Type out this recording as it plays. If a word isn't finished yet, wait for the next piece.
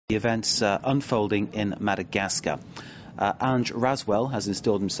events unfolding in Madagascar. Ange Raswell has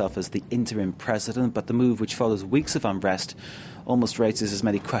installed himself as the interim president, but the move, which follows weeks of unrest, almost raises as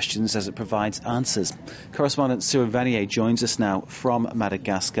many questions as it provides answers. Correspondent Cyril Vanier joins us now from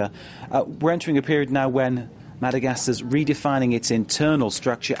Madagascar. We're entering a period now when Madagascar's redefining its internal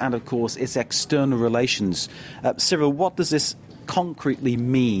structure and, of course, its external relations. Cyril, what does this concretely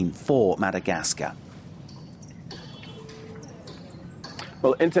mean for Madagascar?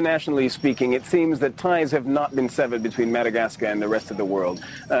 Well, internationally speaking, it seems that ties have not been severed between Madagascar and the rest of the world.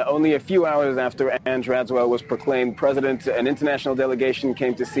 Only a few hours after Ange Raswell was proclaimed president, an international delegation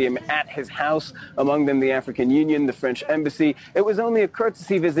came to see him at his house, among them the African Union, the French embassy. It was only a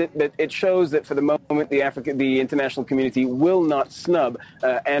courtesy visit, but it shows that for the moment the international community will not snub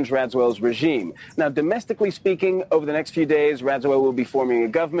Ange Raswell's regime. Now, domestically speaking, over the next few days, Raswell will be forming a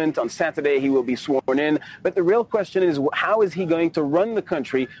government. On Saturday, he will be sworn in. But the real question is, how is he going to run the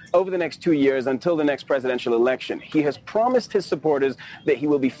country over the next 2 years until the next presidential election? He has promised his supporters that he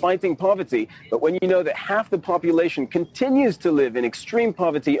will be fighting poverty, but when you know that half the population continues to live in extreme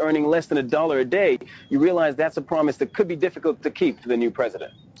poverty, earning less than $1 a day, you realize that's a promise that could be difficult to keep for the new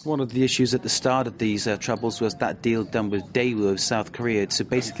president. One of the issues at the start of these troubles was that deal done with Daewoo of South Korea to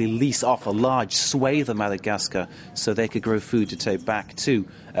basically lease off a large swathe of Madagascar so they could grow food to take back to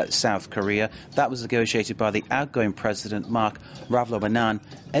South Korea. That was negotiated by the outgoing president, Marc Ravalomanana.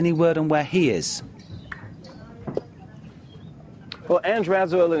 Any word on where he is? Well, Ange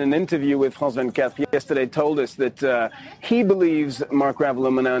Raswell, in an interview with France 24 yesterday, told us that he believes Marc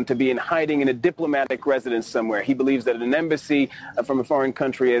Ravalomanana to be in hiding in a diplomatic residence somewhere. He believes that an embassy from a foreign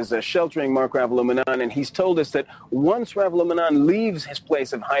country is sheltering Marc Ravalomanana, and he's told us that once Ravalomanana leaves his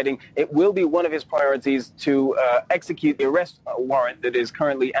place of hiding, it will be one of his priorities to execute the arrest warrant that is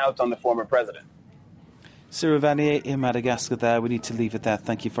currently out on the former president. Cyril Vanier in Madagascar there. We need to leave it there.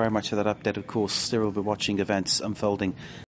 Thank you very much for that update. Of course, Cyril will be watching events unfolding